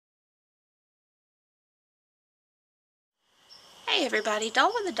Hey everybody,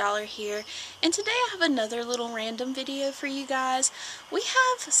 Doll with a Dollar here, and today I have another little random video for you guys. We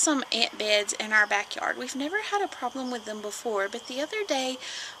have some ant beds in our backyard. We've never had a problem with them before, but the other day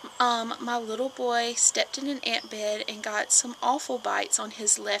my little boy stepped in an ant bed and got some awful bites on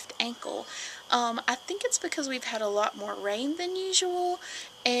his left ankle. I think it's because we've had a lot more rain than usual,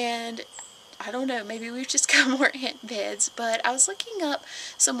 and I don't know, maybe we've just got more ant beds, but I was looking up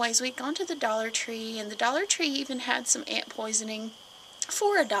some ways. We'd gone to the Dollar Tree, and the Dollar Tree even had some ant poisoning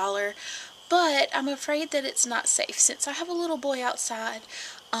for $1, but I'm afraid that it's not safe since I have a little boy outside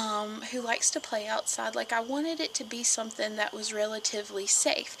who likes to play outside. Like, I wanted it to be something that was relatively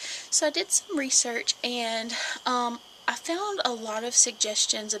safe. So I did some research, and I found a lot of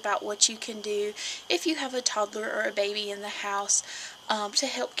suggestions about what you can do if you have a toddler or a baby in the house to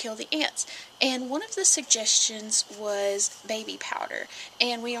help kill the ants. And one of the suggestions was baby powder.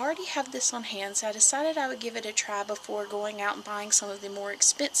 And we already have this on hand, so I decided I would give it a try before going out and buying some of the more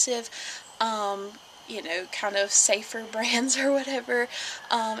expensive, you know, kind of safer brands or whatever.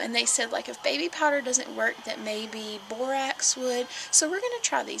 And they said, like, if baby powder doesn't work, that maybe borax would. So we're going to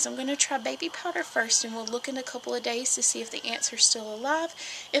try these. I'm going to try baby powder first, and we'll look in a couple of days to see if the ants are still alive.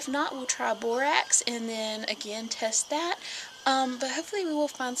 If not, we'll try borax and then again test that. But hopefully we will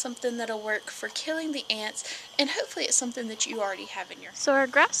find something that'll work for killing the ants, and hopefully it's something that you already have in your. So our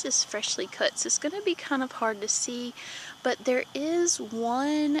grass is freshly cut, so it's going to be kind of hard to see, but there is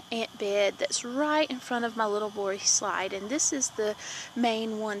one ant bed that's right in front of my little boy's slide, and this is the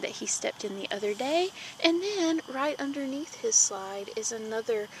main one that he stepped in the other day. And then right underneath his slide is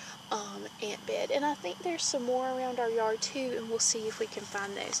another ant bed, and I think there's some more around our yard too, and we'll see if we can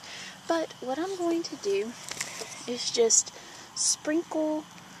find those. But what I'm going to do is just sprinkle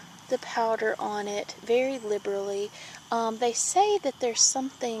the powder on it very liberally. They say that there's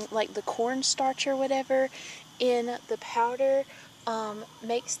something like the cornstarch or whatever in the powder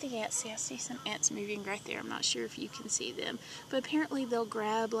makes the ants, see, I see some ants moving right there, I'm not sure if you can see them, but apparently they'll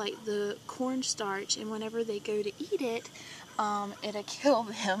grab like the cornstarch, and whenever they go to eat it, it'll kill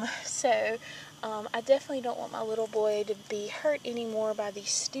them. So I definitely don't want my little boy to be hurt anymore by these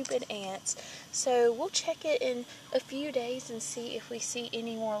stupid ants. So we'll check it in a few days and see if we see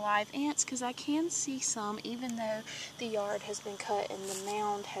any more live ants, because I can see some, even though the yard has been cut and the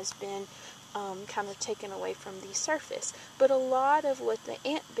mound has been kind of taken away from the surface. But a lot of what the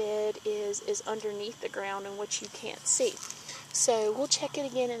ant bed is underneath the ground and what you can't see. So we'll check it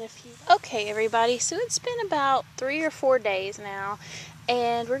again in a few. Okay everybody, so it's been about 3 or 4 days now,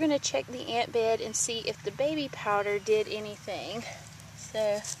 and we're going to check the ant bed and see if the baby powder did anything. So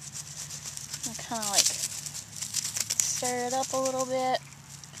I'll kind of like stir it up a little bit.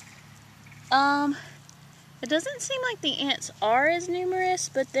 It doesn't seem like the ants are as numerous,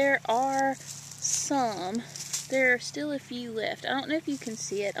 but there are some. There are still a few left. I don't know if you can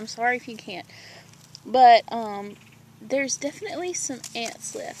see it. I'm sorry if you can't. But there's definitely some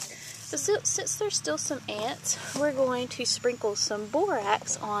ants left. So since there's still some ants, we're going to sprinkle some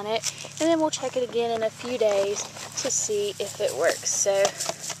borax on it, and then we'll check it again in a few days to see if it works. So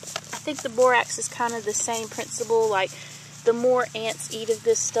I think the borax is kind of the same principle. Like, the more ants eat of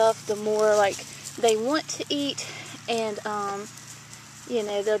this stuff, the more like they want to eat, and you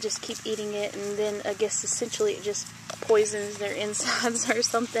know, they'll just keep eating it, and then I guess essentially it just poisons their insides or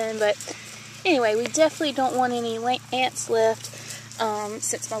something. But anyway, we definitely don't want any ants left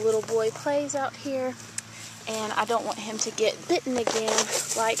since my little boy plays out here, and I don't want him to get bitten again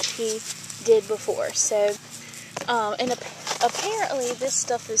like he did before. So and apparently this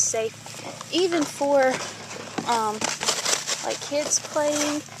stuff is safe even for like kids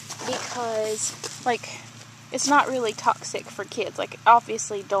playing, because like it's not really toxic for kids. Like,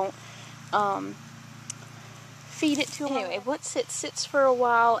 obviously don't feed it to them. Anyway, once it sits for a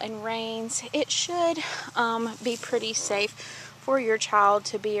while and rains, it should be pretty safe for your child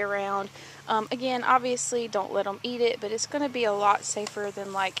to be around. Again, obviously don't let them eat it, but it's going to be a lot safer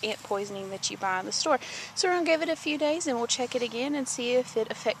than like ant poisoning that you buy in the store. So we're going to give it a few days, and we'll check it again and see if it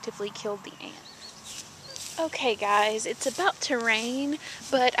effectively killed the ant. Okay guys, it's about to rain,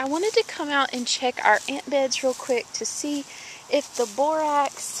 but I wanted to come out and check our ant beds real quick to see if the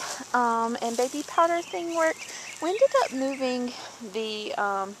borax and baby powder thing worked. We ended up moving the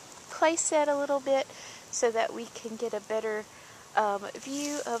clay set a little bit so that we can get a better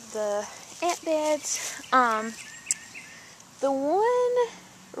view of the ant beds. The one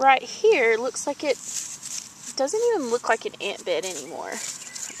right here looks like it doesn't even look like an ant bed anymore.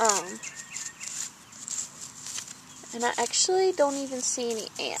 And I actually don't even see any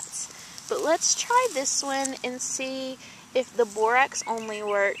ants. But let's try this one and see if the borax only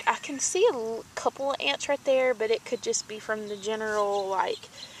worked. I can see a couple of ants right there, but it could just be from the general like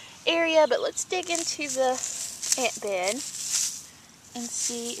area. But let's dig into the ant bed and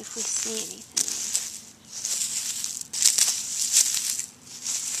see if we see anything.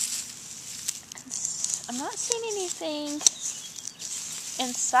 I'm not seeing anything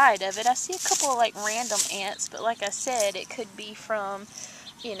inside of it. I see a couple of like random ants, but like I said, it could be from,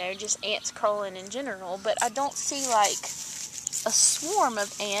 you know, just ants crawling in general. But I don't see like a swarm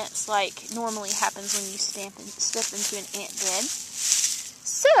of ants like normally happens when you step into an ant bed.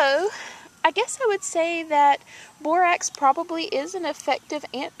 So I guess I would say that borax probably is an effective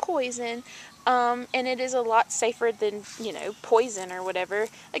ant poison, and it is a lot safer than, you know, poison or whatever.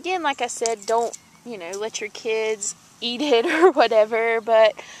 Again, like I said, don't, you know, let your kids eat it or whatever,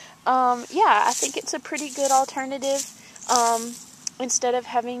 but yeah, I think it's a pretty good alternative instead of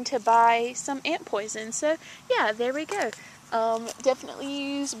having to buy some ant poison. So yeah, there we go.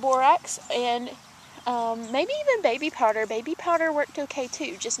 Definitely use borax, and maybe even baby powder. Baby powder worked okay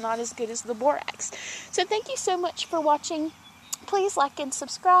too, just not as good as the borax. So thank you so much for watching. Please like and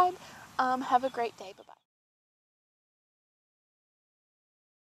subscribe. Have a great day. Bye-bye.